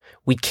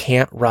we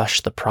can't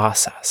rush the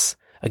process.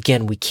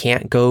 Again, we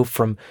can't go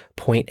from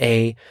point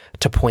A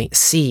to point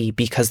C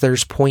because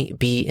there's point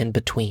B in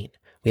between.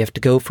 We have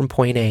to go from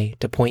point A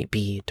to point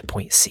B to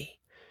point C.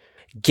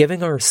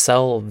 Giving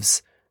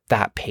ourselves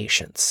that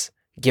patience,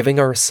 giving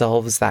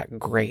ourselves that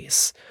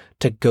grace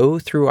to go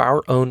through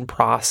our own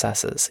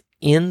processes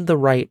in the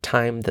right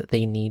time that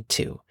they need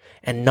to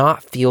and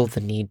not feel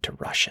the need to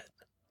rush it.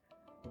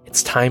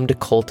 It's time to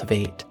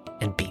cultivate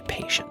and be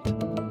patient.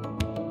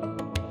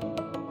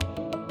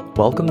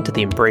 Welcome to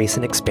the Embrace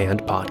and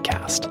Expand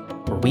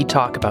podcast, where we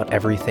talk about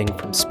everything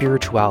from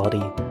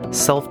spirituality,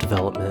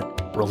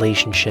 self-development,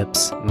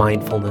 relationships,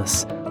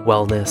 mindfulness,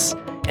 wellness,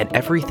 and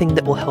everything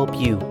that will help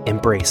you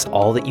embrace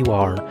all that you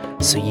are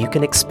so you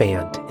can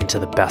expand into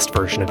the best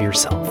version of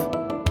yourself.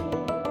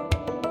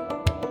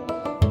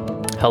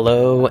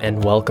 Hello,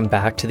 and welcome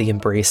back to the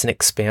Embrace and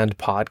Expand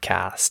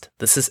podcast.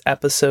 This is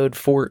episode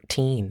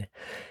 14.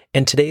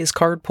 In today's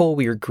card pull,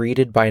 we are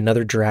greeted by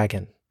another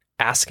dragon,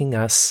 asking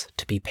us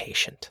to be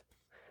patient.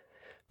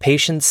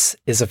 Patience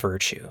is a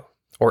virtue,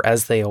 or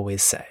as they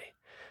always say.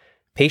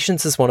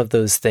 Patience is one of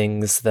those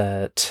things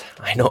that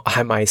I know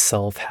I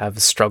myself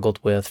have struggled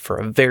with for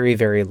a very,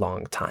 very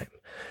long time.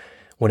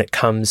 When it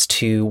comes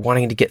to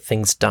wanting to get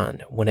things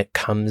done, when it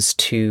comes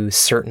to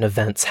certain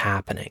events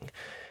happening,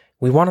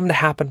 we want them to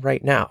happen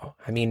right now.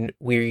 I mean,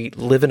 we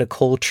live in a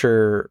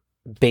culture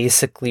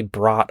basically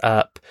brought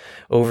up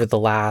over the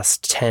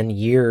last 10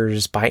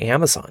 years by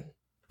Amazon.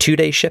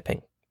 2-day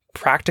shipping,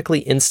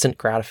 practically instant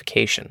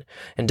gratification.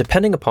 And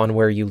depending upon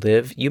where you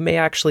live, you may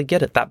actually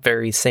get it that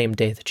very same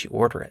day that you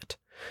order it.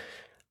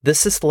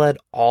 This has led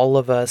all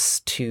of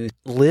us to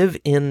live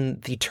in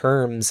the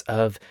terms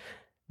of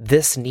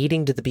this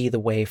needing to be the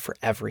way for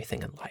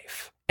everything in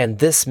life. And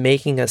this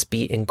making us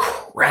be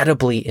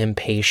incredibly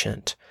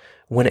impatient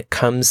when it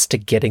comes to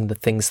getting the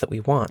things that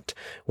we want,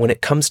 when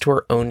it comes to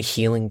our own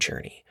healing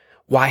journey.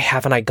 Why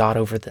haven't I got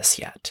over this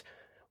yet?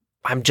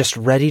 I'm just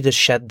ready to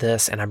shed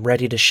this, and I'm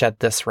ready to shed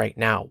this right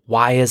now.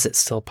 Why is it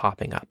still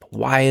popping up?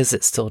 Why is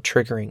it still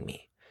triggering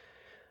me?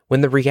 When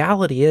the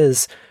reality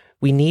is,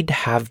 we need to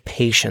have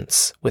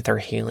patience with our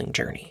healing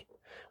journey.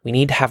 We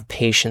need to have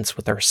patience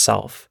with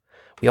ourselves.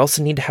 We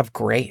also need to have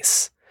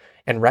grace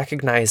and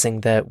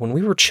recognizing that when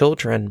we were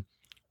children,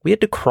 we had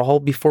to crawl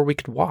before we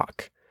could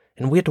walk.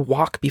 And we had to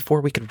walk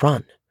before we could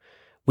run.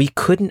 We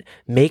couldn't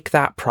make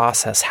that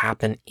process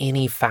happen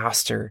any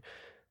faster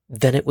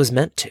than it was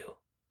meant to.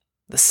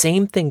 The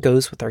same thing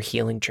goes with our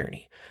healing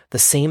journey. The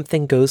same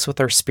thing goes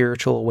with our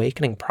spiritual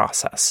awakening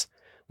process.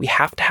 We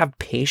have to have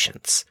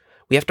patience.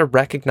 We have to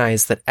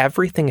recognize that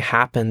everything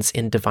happens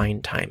in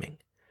divine timing.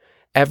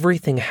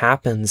 Everything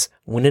happens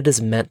when it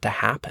is meant to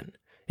happen.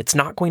 It's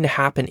not going to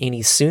happen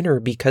any sooner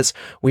because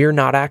we are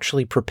not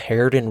actually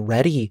prepared and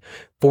ready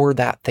for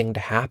that thing to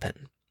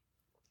happen.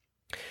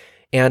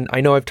 And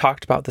I know I've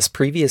talked about this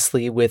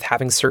previously with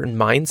having certain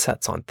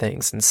mindsets on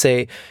things and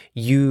say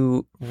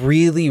you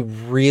really,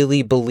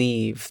 really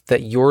believe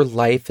that your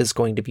life is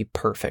going to be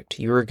perfect.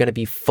 You are going to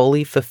be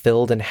fully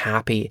fulfilled and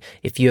happy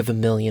if you have $1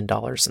 million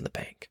in the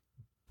bank.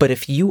 But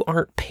if you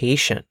aren't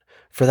patient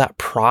for that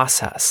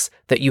process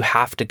that you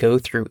have to go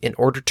through in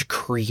order to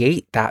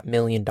create that $1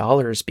 million,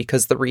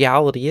 because the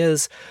reality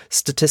is,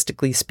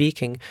 statistically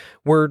speaking,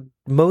 we're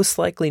most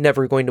likely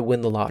never going to win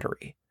the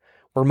lottery.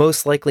 We're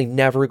most likely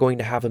never going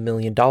to have $1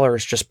 million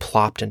just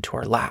plopped into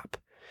our lap.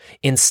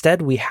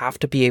 Instead, we have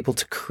to be able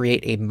to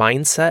create a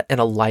mindset and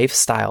a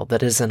lifestyle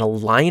that is in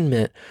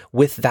alignment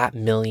with that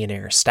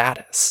millionaire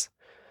status.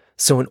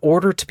 So in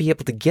order to be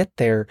able to get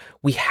there,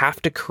 we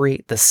have to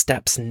create the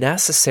steps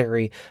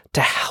necessary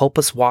to help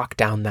us walk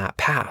down that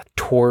path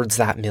towards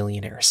that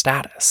millionaire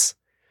status.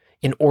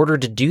 In order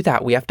to do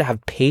that, we have to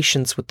have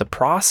patience with the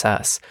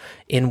process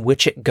in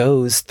which it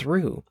goes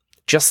through.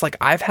 Just like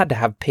I've had to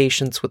have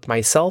patience with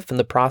myself in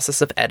the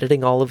process of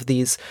editing all of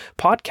these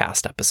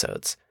podcast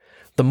episodes.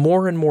 The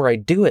more and more I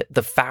do it,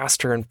 the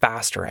faster and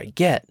faster I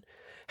get.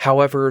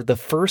 However, the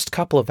first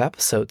couple of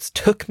episodes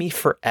took me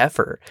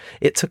forever.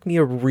 It took me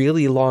a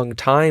really long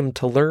time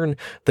to learn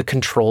the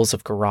controls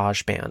of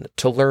GarageBand,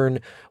 to learn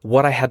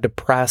what I had to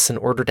press in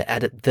order to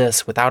edit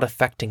this without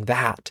affecting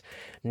that.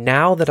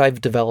 Now that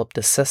I've developed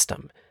a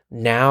system,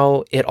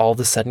 now it all of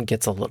a sudden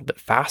gets a little bit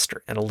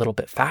faster and a little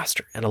bit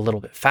faster and a little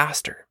bit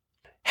faster.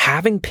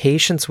 Having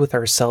patience with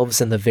ourselves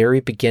in the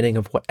very beginning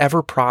of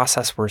whatever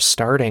process we're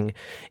starting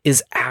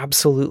is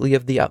absolutely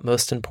of the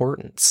utmost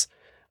importance.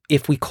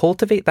 If we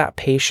cultivate that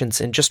patience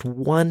in just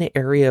one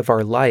area of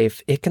our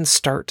life, it can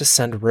start to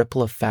send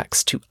ripple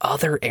effects to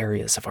other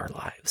areas of our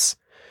lives.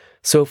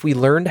 So if we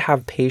learn to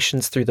have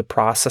patience through the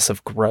process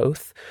of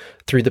growth,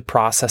 through the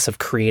process of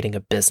creating a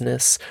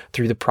business,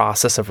 through the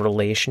process of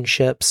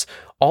relationships,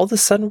 all of a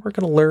sudden we're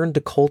going to learn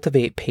to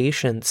cultivate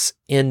patience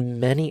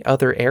in many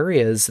other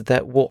areas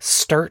that will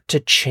start to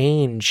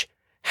change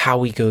how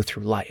we go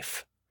through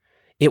life.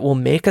 It will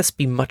make us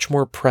be much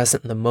more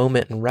present in the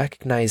moment and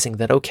recognizing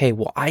that, okay,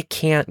 well, I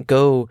can't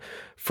go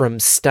from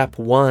step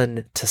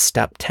 1 to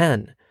step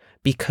 10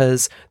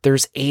 because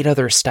there's 8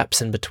 other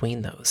steps in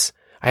between those.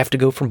 I have to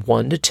go from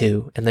 1 to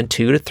 2, and then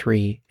 2 to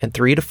 3, and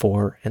 3 to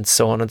 4, and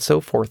so on and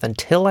so forth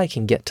until I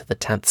can get to the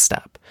 10th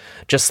step.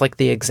 Just like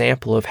the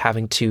example of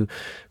having to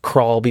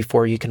crawl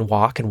before you can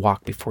walk and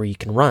walk before you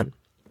can run.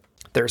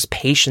 There's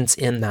patience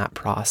in that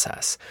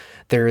process.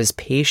 There is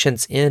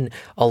patience in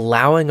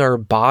allowing our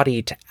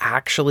body to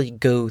actually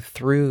go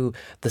through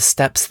the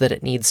steps that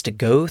it needs to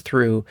go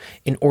through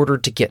in order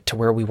to get to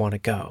where we want to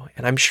go.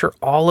 And I'm sure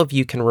all of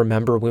you can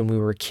remember when we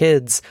were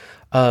kids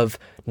of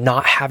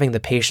not having the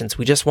patience.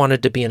 We just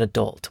wanted to be an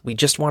adult. We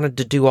just wanted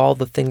to do all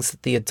the things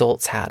that the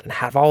adults had and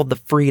have all the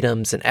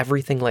freedoms and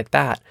everything like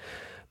that.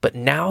 But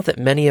now that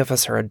many of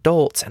us are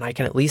adults, and I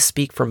can at least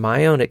speak from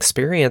my own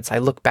experience, I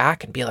look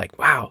back and be like,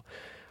 wow,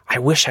 I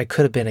wish I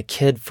could have been a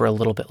kid for a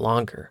little bit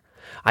longer.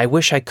 I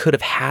wish I could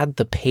have had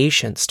the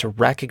patience to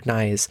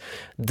recognize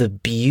the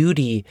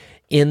beauty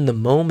in the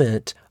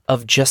moment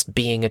of just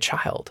being a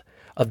child,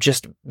 of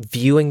just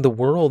viewing the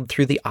world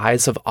through the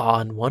eyes of awe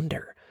and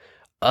wonder,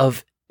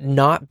 of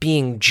not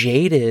being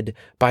jaded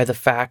by the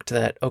fact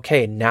that,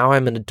 okay, now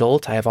I'm an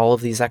adult, I have all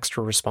of these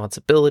extra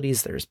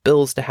responsibilities, there's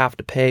bills to have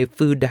to pay,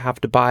 food to have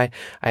to buy,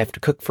 I have to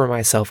cook for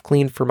myself,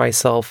 clean for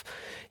myself,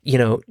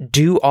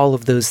 do all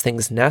of those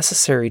things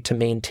necessary to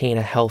maintain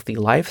a healthy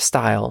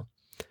lifestyle.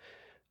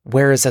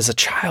 Whereas as a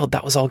child,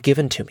 that was all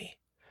given to me.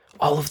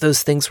 All of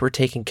those things were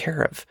taken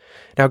care of.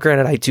 Now,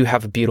 granted, I do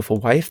have a beautiful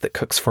wife that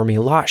cooks for me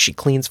a lot. She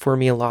cleans for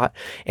me a lot,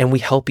 and we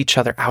help each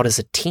other out as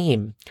a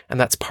team. And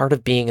that's part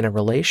of being in a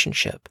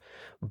relationship.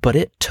 But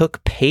it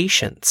took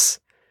patience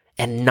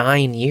and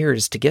 9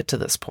 years to get to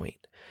this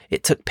point.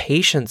 It took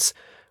patience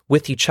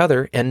with each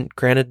other, and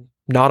granted,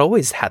 not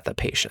always had the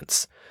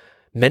patience.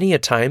 Many a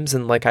times,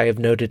 and like I have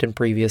noted in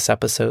previous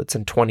episodes,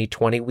 in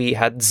 2020, we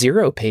had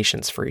zero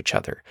patience for each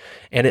other.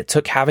 And it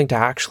took having to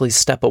actually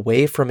step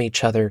away from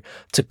each other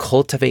to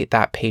cultivate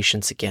that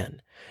patience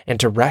again. And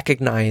to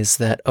recognize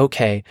that,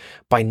 okay,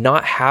 by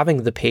not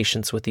having the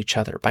patience with each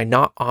other, by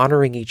not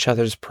honoring each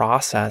other's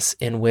process,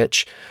 in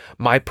which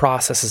my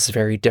process is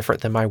very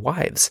different than my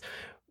wife's,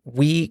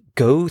 we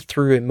go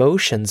through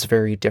emotions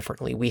very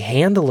differently. We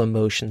handle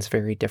emotions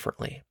very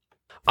differently.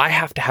 I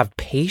have to have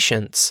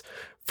patience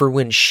for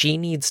when she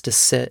needs to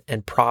sit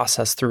and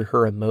process through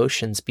her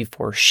emotions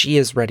before she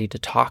is ready to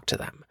talk to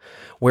them.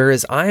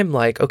 Whereas I'm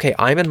like, okay,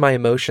 I'm in my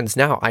emotions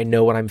now. I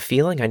know what I'm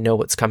feeling. I know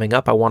what's coming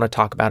up. I want to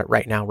talk about it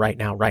right now, right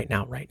now, right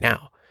now, right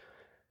now.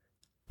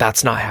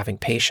 That's not having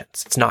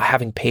patience. It's not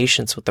having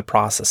patience with the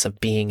process of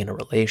being in a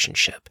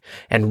relationship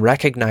and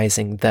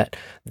recognizing that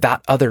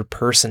that other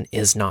person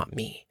is not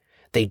me.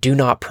 They do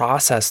not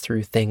process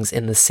through things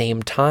in the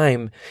same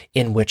time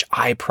in which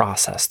I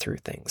process through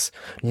things,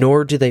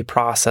 nor do they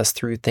process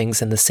through things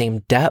in the same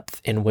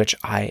depth in which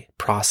I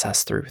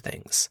process through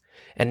things.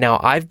 And now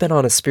I've been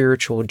on a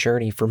spiritual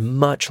journey for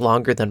much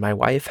longer than my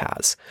wife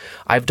has.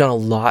 I've done a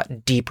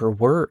lot deeper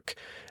work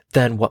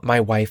than what my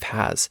wife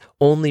has,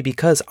 only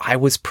because I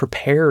was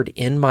prepared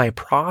in my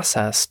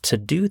process to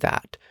do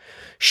that.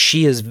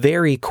 She is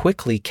very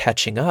quickly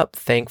catching up,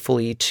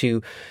 thankfully,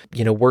 to,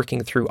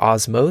 working through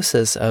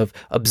osmosis of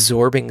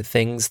absorbing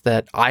things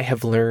that I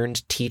have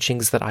learned,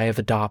 teachings that I have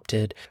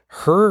adopted.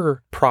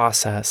 Her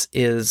process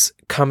is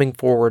coming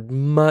forward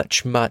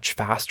much, much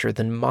faster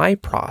than my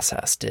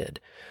process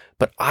did.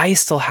 But I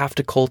still have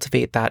to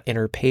cultivate that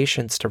inner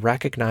patience to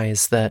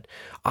recognize that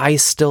I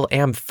still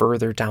am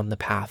further down the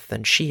path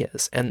than she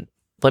is. And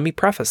let me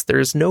preface, there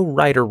is no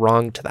right or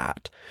wrong to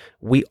that.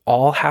 We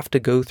all have to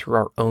go through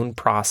our own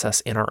process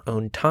in our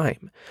own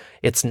time.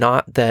 It's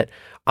not that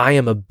I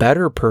am a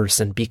better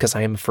person because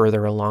I am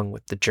further along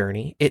with the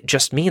journey. It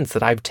just means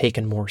that I've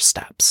taken more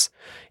steps.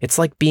 It's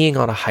like being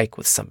on a hike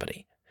with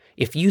somebody.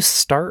 If you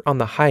start on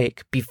the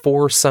hike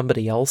before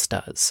somebody else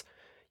does,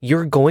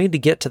 you're going to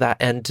get to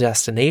that end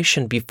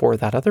destination before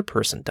that other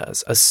person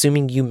does,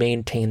 assuming you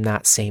maintain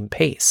that same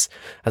pace.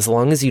 As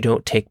long as you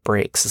don't take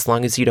breaks, as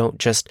long as you don't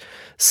just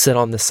sit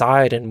on the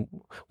side. And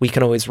we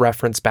can always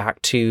reference back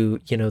to,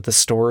 the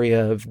story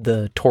of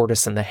the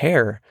tortoise and the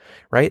hare,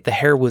 right? The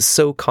hare was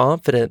so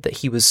confident that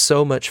he was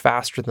so much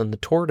faster than the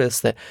tortoise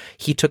that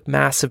he took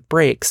massive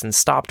breaks and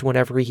stopped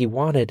whenever he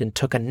wanted and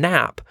took a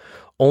nap,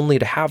 only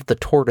to have the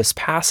tortoise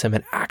pass him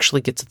and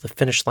actually get to the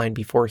finish line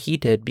before he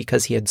did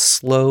because he had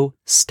slow,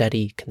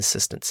 steady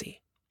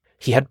consistency.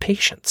 He had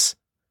patience,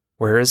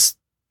 whereas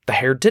the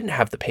hare didn't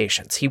have the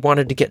patience. He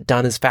wanted to get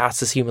done as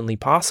fast as humanly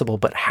possible,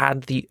 but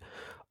had the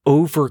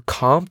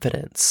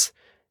overconfidence,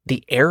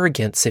 the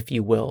arrogance, if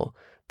you will,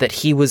 that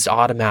he was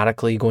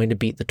automatically going to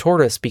beat the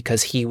tortoise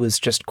because he was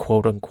just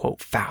quote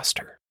unquote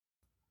faster.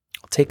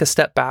 I'll take a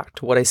step back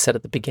to what I said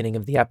at the beginning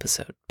of the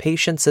episode.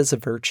 Patience is a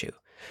virtue.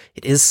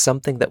 It is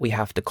something that we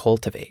have to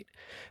cultivate.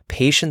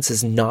 Patience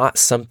is not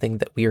something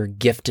that we are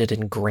gifted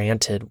and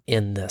granted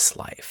in this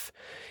life.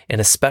 And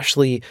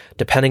especially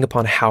depending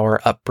upon how our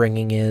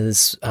upbringing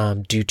is,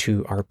 due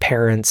to our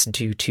parents,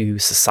 due to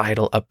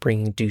societal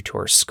upbringing, due to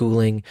our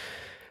schooling,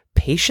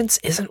 patience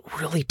isn't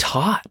really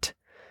taught.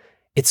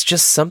 It's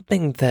just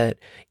something that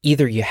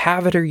either you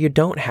have it or you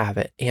don't have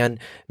it. And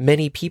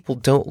many people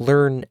don't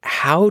learn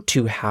how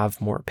to have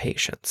more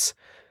patience.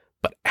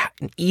 But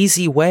an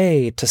easy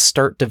way to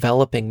start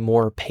developing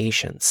more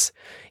patience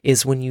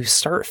is when you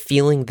start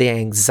feeling the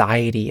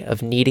anxiety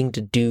of needing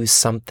to do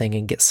something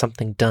and get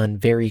something done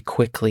very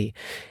quickly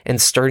and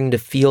starting to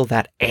feel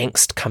that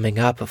angst coming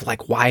up of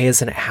like, why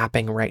isn't it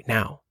happening right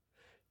now?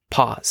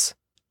 Pause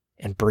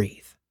and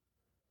breathe.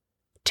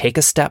 Take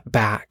a step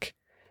back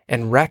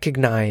and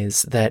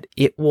recognize that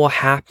it will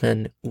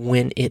happen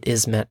when it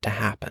is meant to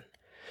happen.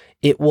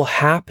 It will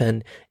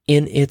happen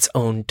in its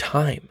own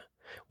time.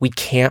 We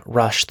can't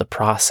rush the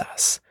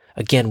process.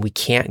 Again, we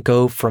can't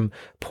go from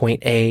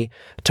point A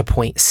to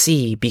point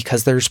C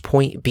because there's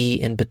point B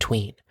in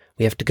between.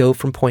 We have to go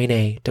from point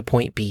A to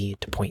point B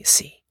to point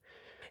C.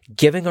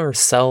 Giving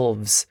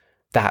ourselves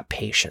that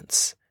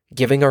patience,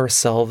 giving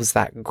ourselves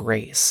that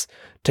grace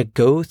to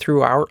go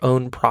through our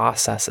own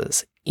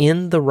processes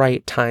in the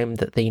right time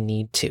that they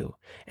need to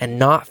and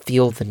not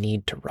feel the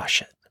need to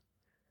rush it.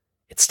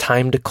 It's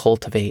time to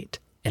cultivate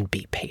and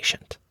be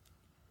patient.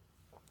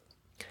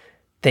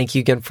 Thank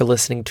you again for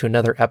listening to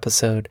another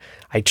episode.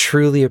 I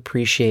truly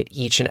appreciate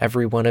each and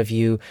every one of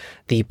you.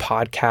 The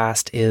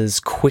podcast is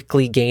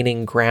quickly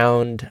gaining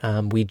ground.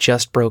 We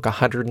just broke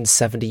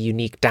 170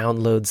 unique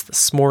downloads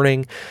this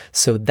morning,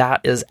 so that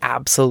is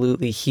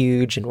absolutely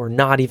huge, and we're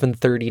not even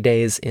 30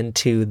 days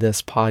into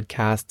this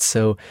podcast,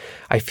 so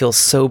I feel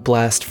so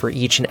blessed for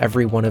each and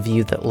every one of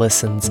you that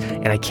listens,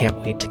 and I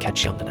can't wait to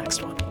catch you on the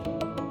next one.